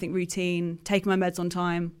important. I think routine, taking my meds on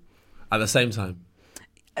time. At the same time.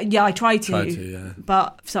 Yeah, I try to. Yeah.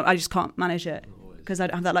 But I just can't manage it. Because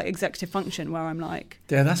I have that like executive function where I'm like,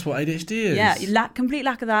 yeah, that's what ADHD is. Yeah, complete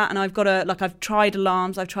lack of that, and I've got to like I've tried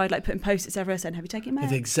alarms, I've tried like putting post-its everywhere saying, "Have you taken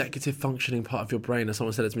meds?" The executive functioning part of your brain. As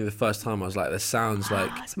someone said it to me the first time, I was like, "This sounds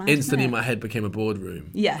like." Mad, instantly, my head became a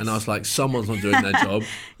boardroom. Yes, and I was like, "Someone's not doing their job."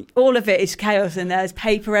 All of it is chaos, and there's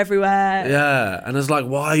paper everywhere. Yeah, and it's like,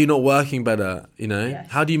 why are you not working better? You know,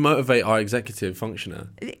 How do you motivate our executive functioner?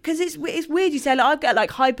 Because it's weird. You say like I get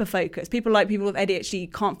like hyper focus. People with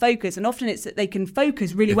ADHD can't focus, and often it's that they can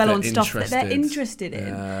focus really well on stuff that they're interested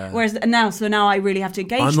in. Whereas now I really have to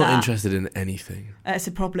engage. I'm not interested in anything. It's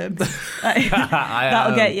a problem.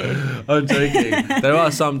 That'll get you. I'm joking. There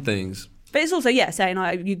are some things. But it's also saying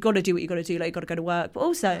like you've got to do what you got to do. Like you've got to go to work, but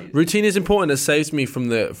also routine is important. It saves me from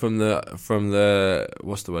the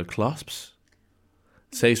what's the word, clasps.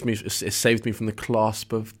 It saved me from the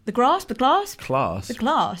clasp of the grasp, the clasp, clasp. The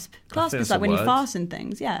clasp. Clasp is like when you fasten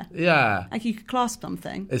things. Yeah. Yeah. Like you could clasp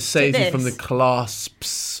something. It saves me from the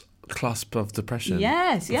clasp of depression.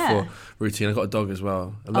 Yes. Yeah. Routine. I got a dog as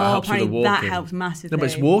well. And that helps with the walking. That helps massively. No,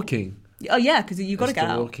 but it's walking. Oh yeah, because you've got to get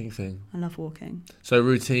out. The walking thing. I love walking. So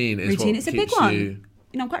routine is what it's a keeps big one. You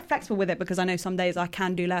know, I'm quite flexible with it because I know some days I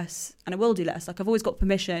can do less and I will do less. Like I've always got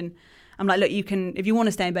permission. I'm like, look, you can, if you want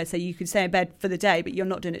to stay in bed, say you could stay in bed for the day, but you're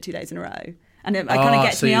not doing it 2 days in a row. And it kind of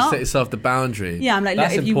gets me up. So you set yourself the boundary. Yeah, I'm like,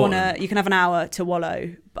 look, if you want to, you can have an hour to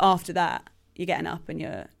wallow. But after that, you're getting up and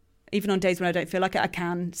you're, even on days when I don't feel like it, I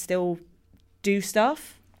can still do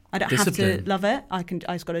stuff. I don't have to love it. I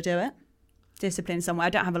just got to do it. Discipline in some way.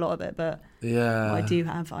 I don't have a lot of it, but what I do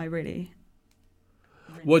have, I really.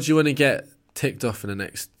 What do you want to get ticked off in the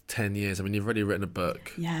next 10 years? I mean, you've already written a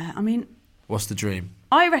book. Yeah, I mean. What's the dream?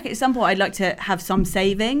 I reckon at some point I'd like to have some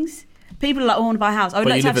savings. People are like, I want to buy a house. I would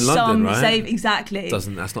like to have some save. Exactly. That's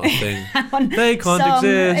not a thing. They can't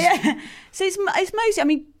exist. Yeah. So it's mostly, I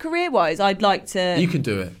mean, career-wise, I'd like to... You can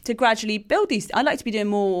do it. To gradually build these. I'd like to be doing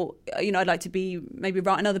more, I'd like to be, maybe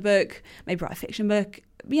write another book, maybe write a fiction book.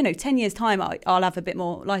 10 years' time, I'll have a bit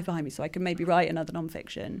more life behind me so I can maybe write another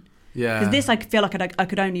non-fiction. Yeah. Because this, I feel like I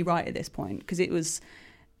could only write at this point because it was...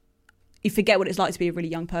 You forget what it's like to be a really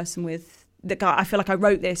young person with... I feel like I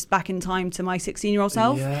wrote this back in time to my 16-year-old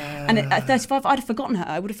self, and at 35, I'd have forgotten her.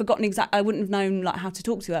 I would have forgotten I wouldn't have known like how to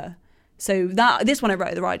talk to her. So this one I wrote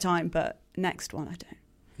at the right time, but next one I don't.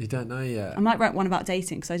 You don't know yet. I might write one about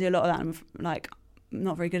dating because I do a lot of that. And I'm like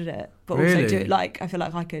not very good at it, but really? Also do it like I feel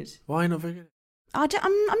like I could. Why not very good?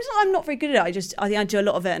 I'm not very good at it. I think I do a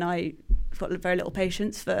lot of it, and I've got very little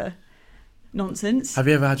patience for nonsense. Have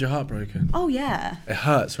you ever had your heart broken? Oh yeah. It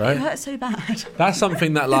hurts, right? It hurts so bad. That's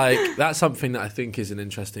something that I think is an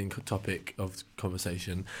interesting topic of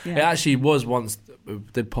conversation. Yeah. It actually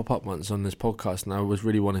did pop up once on this podcast, and I was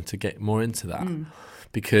really wanting to get more into that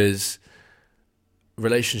because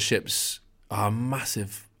relationships are a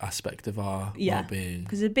massive aspect of our well-being.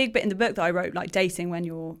 Because a big bit in the book that I wrote, like dating when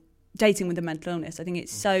you're dating with a mental illness, I think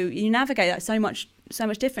it's so you navigate that so much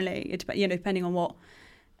differently. Depending on what.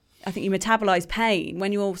 I think you metabolize pain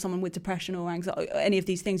when you're someone with depression or anxiety, any of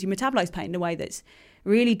these things. You metabolize pain in a way that's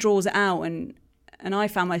really draws it out, and I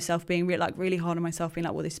found myself being really hard on myself, being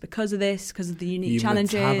like, well, this is because of the unique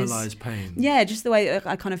challenges. You metabolize pain. Yeah, just the way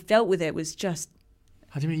I kind of dealt with it was just.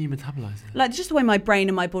 How do you mean you metabolize it? Like just the way my brain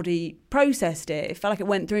and my body processed it. It felt like it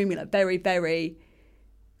went through me like very, very.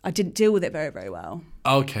 I didn't deal with it very, very well.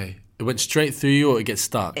 Okay. It went straight through you, or it gets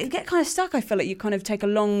stuck? It get kind of stuck. I feel like you kind of take a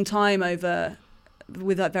long time over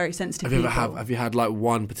with like very sensitive people. Have you had like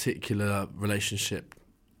one particular relationship?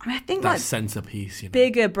 I mean, I think that like centerpiece,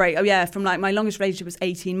 bigger break. Oh yeah, from like my longest relationship was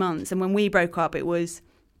 18 months, and when we broke up, it was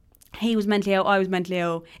he was mentally ill, I was mentally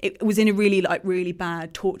ill. It was in a really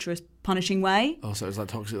bad, torturous, punishing way. Oh, so it was like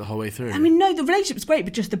toxic the whole way through. I mean, no, the relationship was great,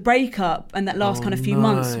 but just the breakup and that last kind of few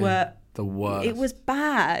months were the worst. It was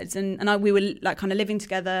bad, and we were like kind of living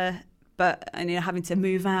together, but having to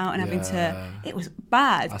move out and having to. It was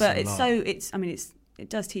bad, but it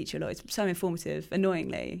does teach you a lot. It's so informative.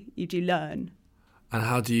 Annoyingly, you do learn. And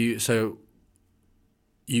how do you? So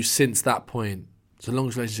you since that point. It's the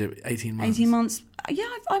longest relationship, 18 months. 18 months. Yeah,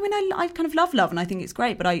 I kind of love love, and I think it's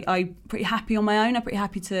great. But I'm pretty happy on my own. I'm pretty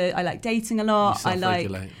happy I like dating a lot. You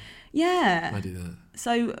self-regulate. Yeah. I do that.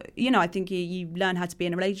 So, I think you learn how to be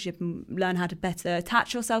in a relationship and learn how to better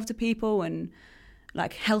attach yourself to people, and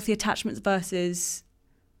like healthy attachments versus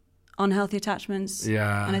unhealthy attachments.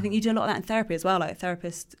 Yeah. And I think you do a lot of that in therapy as well. Like a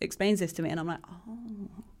therapist explains this to me, and I'm like,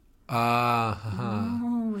 I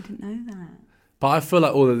didn't know that. But I feel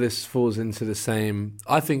like all of this falls into the same.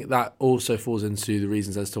 I think that also falls into the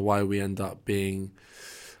reasons as to why we end up being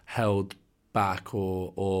held back,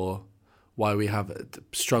 or why we have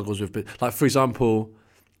struggles with. Like, for example,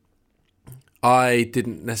 I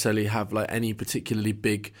didn't necessarily have like any particularly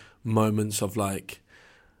big moments of like,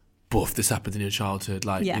 boof, this happened in your childhood.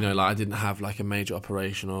 Like, like I didn't have like a major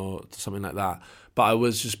operation or something like that. But I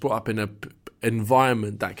was just brought up in a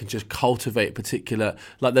environment that can just cultivate particular.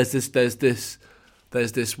 Like,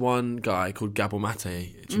 there's this one guy called Gabor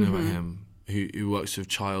Mate. Do you know about him? Who works with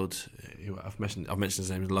I've mentioned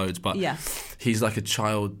his name loads, but he's like a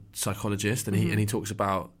child psychologist, and he talks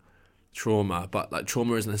about trauma, but like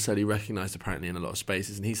trauma isn't necessarily recognised apparently in a lot of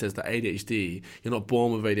spaces. And he says that ADHD, you're not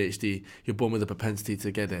born with ADHD, you're born with a propensity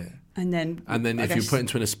to get it. And then if you put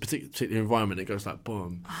into a particular environment, it goes like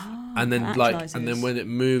boom. And then when it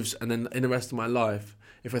moves, and then in the rest of my life,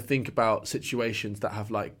 if I think about situations that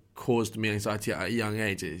have like caused me anxiety at a young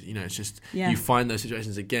age, it's just you find those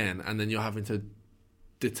situations again, and then you're having to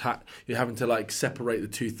like separate the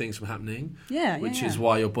two things from happening, which is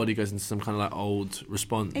why your body goes into some kind of like old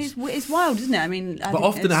response. It's wild, isn't it? I mean, but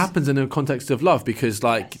often it happens in the context of love, because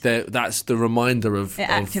like that's the reminder of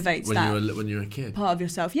activates when you're a kid, part of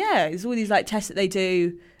yourself. There's all these like tests that they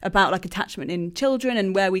do about like attachment in children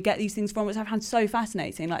and where we get these things from, which I found so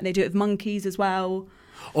fascinating. Like they do it with monkeys as well.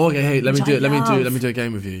 Oh, okay, hey, let me do a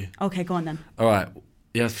game with you. Okay, go on then. All right.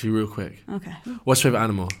 You have to be real quick. Okay. What's your favourite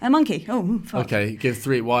animal? A monkey. Oh, fuck. Okay, give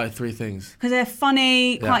three. Why 3 things? Because they're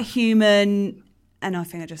funny, quite human, and I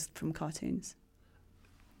think they're just from cartoons.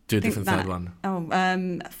 Do a different third one.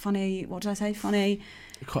 Funny. What did I say? Funny.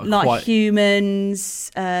 Quite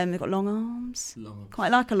humans. They've got long arms.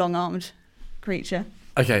 Quite like a long-armed creature.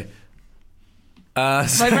 Okay.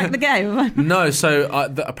 Have I wrecked the game? No, so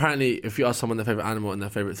apparently if you ask someone their favourite animal and their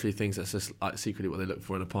favourite 3 things, that's just like secretly what they look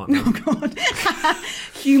for in a partner. Oh, God.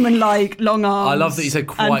 Human-like, long arms. I love that you said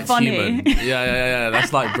quite human. Yeah.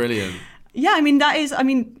 That's like brilliant. Yeah,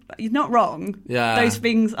 you're not wrong. Yeah. Those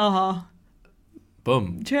things are...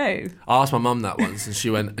 Boom. True. I asked my mum that once, and she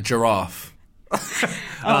went, a giraffe. And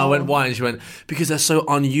I went, why? And she went, because they're so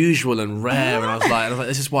unusual and rare. And I was like,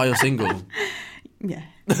 this is why you're single. Yeah.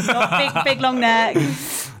 Big long neck,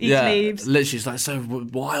 leaves. Literally, it's like so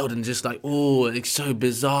wild and just like, it's so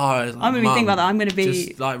bizarre. It's like, I'm going to be thinking about that. I'm going to be...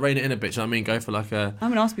 Just like rein it in a bit, you know what I mean? Go for like a... I'm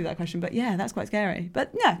going to ask you that question, but yeah, that's quite scary.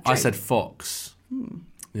 But yeah, true. I said fox.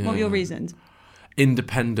 Yeah. What are your reasons?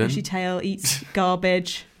 Independent. Bushy tail, eats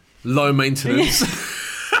garbage. Low maintenance.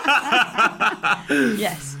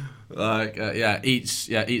 Yes. Like eats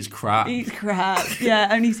crap. Eats crap. Yeah,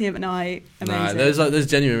 only see him at night. Amazing. Nah, there's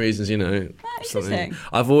genuine reasons, Interesting.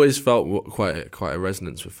 I've always felt quite a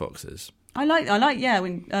resonance with foxes. I like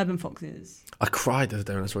when urban foxes. I cried the other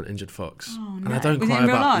day when I saw an injured fox. Oh, no. And I don't cry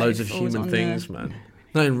about loads of human things, man.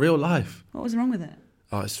 No, in real life. What was wrong with it?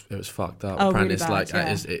 Oh, it was fucked up. Oh, apparently, really it's bad,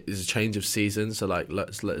 like it's a change of season. So like,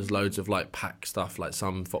 there's loads of like pack stuff. Like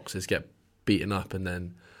some foxes get beaten up and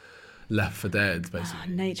then left for dead,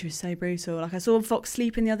 basically. Nature is so brutal. Like I saw a fox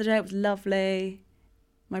sleeping the other day. It was lovely.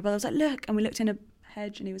 My brother was like, "Look," and we looked in a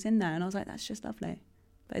hedge, and he was in there, and I was like, "That's just lovely."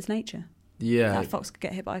 But it's nature. Yeah. That fox could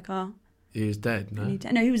get hit by a car. He was dead, no?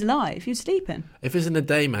 No, he was alive. He was sleeping. If it's in the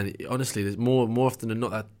day, man, honestly, there's more often than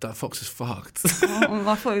not that fox is fucked.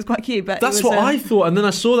 I thought it was quite cute, but that's what I thought, and then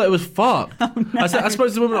I saw that it was fucked. Oh, no. I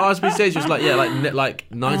suppose the woman that asked me stage was like, like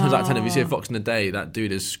 9 times out of 10, if you see a fox in the day, that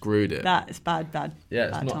dude has screwed it. That's bad.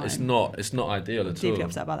 Yeah, it's not ideal at all. Deeply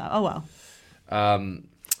upset about that. Oh well.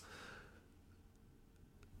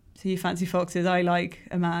 So you fancy foxes. I like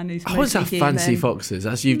a man who's I wouldn't say mostly fancy human. foxes.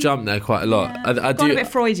 That's you've jumped there quite a lot. Yeah. I Gone do a bit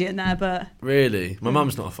Freudian there, but really. My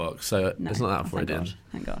mum's not a fox, so no, it's not that thank Freudian. God.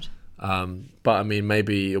 Thank God. But I mean,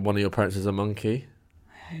 maybe one of your parents is a monkey.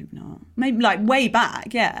 I hope not. Maybe like way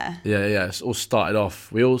back, yeah. Yeah. It's all started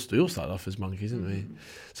off. We all started off as monkeys, didn't we?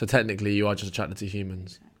 So technically, you are just attracted to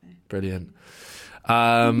humans. Exactly. Brilliant.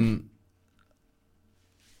 I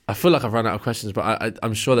feel like I've run out of questions, but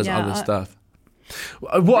I'm sure there's other stuff.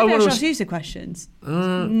 Maybe I should ask you some questions.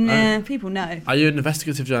 People know. Are you an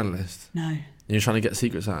investigative journalist? No. You're trying to get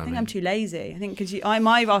secrets out of me? I think I'm too lazy. I think because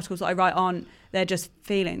my articles that I write they're just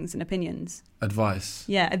feelings and opinions. Advice.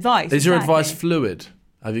 Yeah, advice. Is your advice fluid?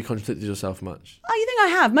 Have you contradicted yourself much? I think I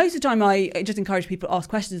have. Most of the time I just encourage people to ask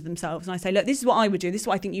questions of themselves and I say, look, this is what I would do, this is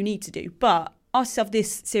what I think you need to do. But ask yourself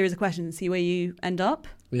this series of questions and see where you end up.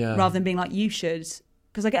 Yeah. Rather than being like, you should.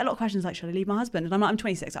 Because I get a lot of questions like, should I leave my husband? And I'm like, I'm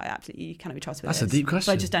 26, I absolutely cannot be trusted with this. That's a deep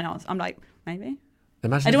question. But I just don't answer. I'm like, maybe. I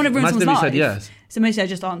don't want to ruin someone's life. Said yes. So mostly I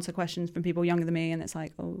just answer questions from people younger than me and it's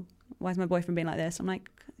like, oh, why is my boyfriend being like this? I'm like,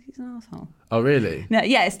 he's an asshole. Oh, really?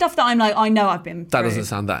 Yeah, it's stuff that I'm like, I know I've been That through. doesn't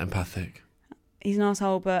sound that empathic. He's an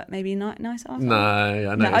asshole, but maybe not nice asshole. No,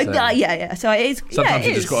 I know. Yeah. So it is. Sometimes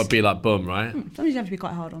you just got to be like, boom, right? Sometimes you have to be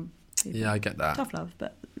quite hard on people. Yeah, I get that. Tough love,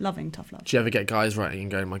 but loving tough love. Do you ever get guys writing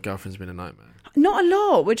and going, my girlfriend's been a nightmare? Not a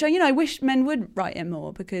lot, which I wish men would write in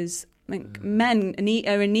more because I think men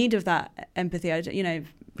are in need of that empathy.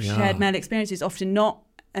 Shared male experiences often not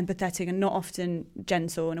empathetic and not often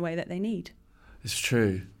gentle in a way that they need. It's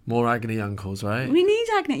true. More agony uncles, right? We need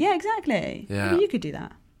agony. Yeah, exactly. Yeah. Maybe you could do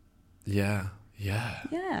that. Yeah. You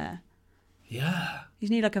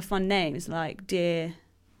just need like a fun name. It's like Dear.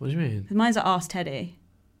 What do you mean? Mine's like Ask Teddy.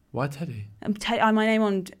 Why Teddy? My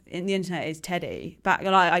name in the internet is Teddy. Back,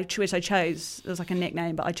 which I chose. It was like a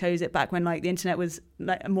nickname, but I chose it back when like the internet was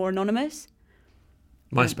like more anonymous.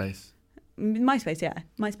 MySpace. MySpace, yeah.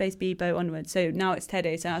 MySpace, Bebo, onwards. So now it's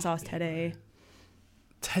Teddy. So now it's Ask Teddy.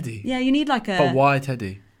 Teddy. Yeah, you need like a. But why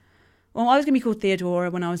Teddy? Well, I was going to be called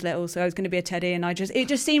Theodora when I was little, so I was going to be a Teddy, and it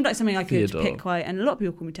just seemed like something I could pick quite. And a lot of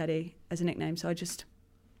people call me Teddy as a nickname, so you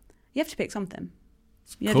have to pick something.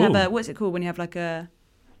 You have to have what's it called when you have like a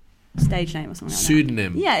stage name or something like that?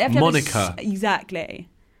 Pseudonym. Yeah, you have to moniker. Exactly.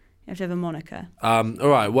 You have to have a moniker. All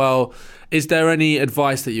right. Well, is there any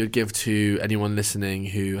advice that you would give to anyone listening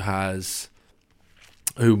who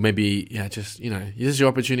maybe, this is your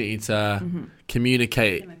opportunity to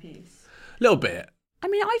communicate a little bit? I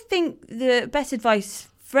mean, I think the best advice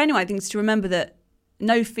for anyone, I think, is to remember that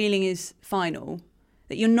no feeling is final,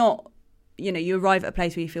 that you're not, you arrive at a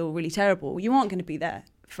place where you feel really terrible. You aren't going to be there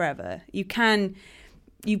forever. You've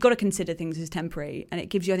got to consider things as temporary, and it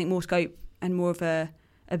gives you, I think, more scope and more of a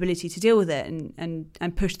ability to deal with it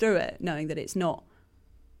and push through it, knowing that it's not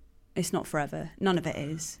forever. None of it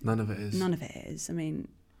is. I mean,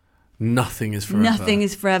 nothing is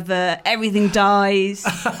forever. Everything dies.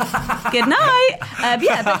 Good night.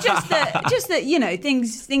 But just that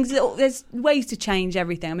things. There's ways to change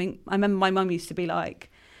everything. I mean, I remember my mum used to be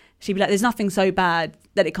like, "There's nothing so bad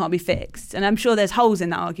that it can't be fixed," and I'm sure there's holes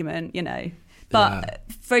in that argument, But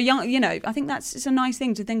for young, I think it's a nice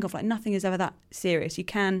thing to think of. Like, nothing is ever that serious.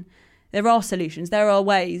 There are solutions. There are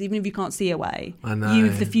ways, even if you can't see a way. I know. You,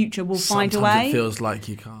 the future, will find a way. Sometimes it feels like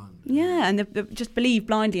you can't. Yeah, and just believe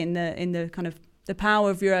blindly in the kind of the power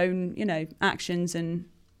of your own, actions and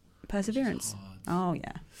perseverance. Oh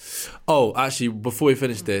yeah. Oh, actually, before we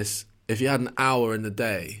finish this, if you had an hour in the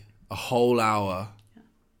day, a whole hour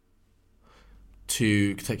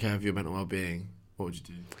to take care of your mental well-being, what would you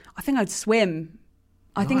do? I think I'd swim.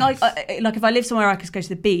 I Nice. think like if I lived somewhere I could go to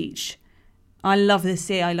the beach. I love the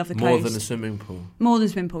sea. I love the coast. More than a swimming pool. More than a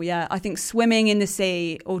swimming pool, yeah. I think swimming in the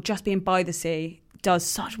sea or just being by the sea does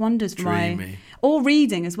such wonders for or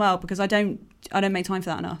reading as well, because I don't make time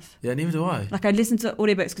for that enough. Yeah, neither do I. Like, I listen to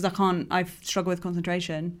audiobooks because I struggle with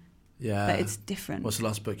concentration. Yeah. But it's different. What's the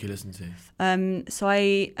last book you listened to? So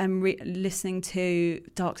I am listening to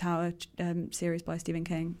Dark Tower series by Stephen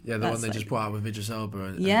King. Yeah, the one they just brought out with Idris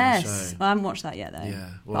Elba. Yes. Well, I haven't watched that yet, though. Yeah.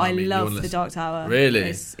 Well, I love the Dark Tower. Really?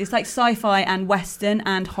 It's like sci-fi and western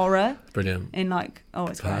and horror. Brilliant.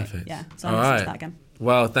 It's perfect. Great. Yeah. So I'm listening to that again.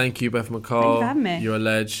 Well, thank you, Beth McColl. Thank you for having me. You're a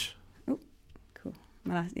ledge. Oh, cool.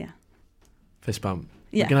 Well, yeah. Fist bump.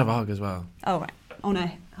 Yeah. You can have a hug as well. Oh, right. Oh, no.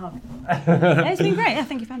 Hug. Yeah, it's been great. Yeah,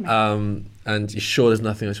 thank you for having me. And you sure there's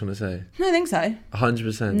nothing else you want to say? No, I think so.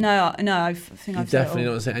 100%? No, I think I've said it all. Definitely not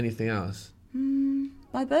want to say anything else?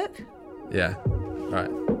 Buy a book? Yeah. Right.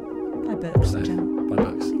 Buy books. So, buy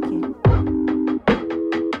books. Thank you.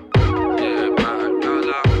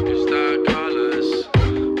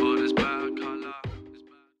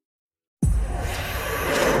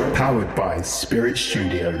 Powered by Spirit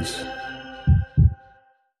Studios.